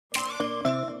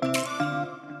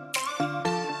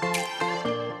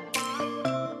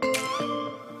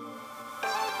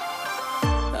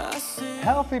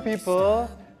Healthy people,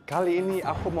 kali ini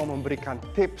aku mau memberikan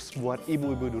tips buat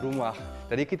ibu-ibu di rumah.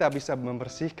 Jadi kita bisa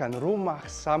membersihkan rumah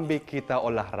sambil kita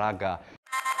olahraga.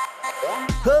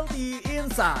 Healthy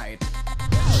Inside.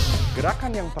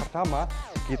 Gerakan yang pertama,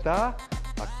 kita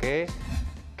pakai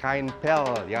kain pel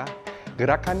ya.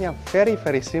 Gerakannya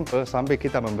very simple sampai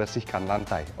kita membersihkan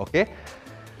lantai, oke?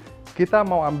 Kita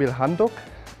mau ambil handuk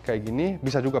kayak gini,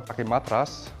 bisa juga pakai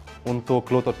matras untuk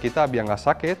lutut kita biar nggak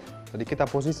sakit. Jadi kita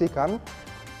posisikan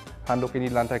handuk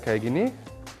ini di lantai kayak gini.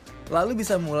 Lalu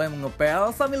bisa mulai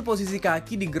mengepel sambil posisi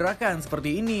kaki digerakkan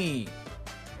seperti ini.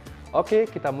 Oke,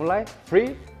 kita mulai.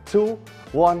 3, 2,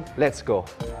 1, let's go.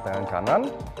 Tangan kanan,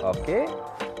 oke.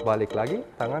 Balik lagi,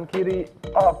 tangan kiri,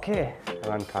 oke.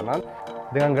 Tangan kanan.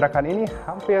 Dengan gerakan ini,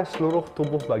 hampir seluruh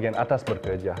tubuh bagian atas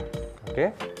bekerja.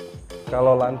 Oke.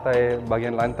 Kalau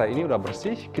bagian lantai ini udah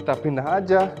bersih, kita pindah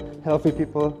aja, healthy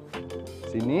people.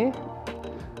 Sini.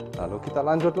 Lalu kita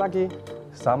lanjut lagi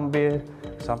sampai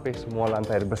semua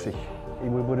lantai bersih.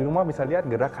 Ibu-ibu di rumah bisa lihat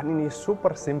gerakan ini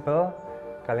super simple.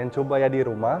 Kalian coba ya di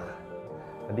rumah.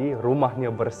 Jadi rumahnya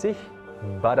bersih,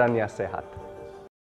 badannya sehat.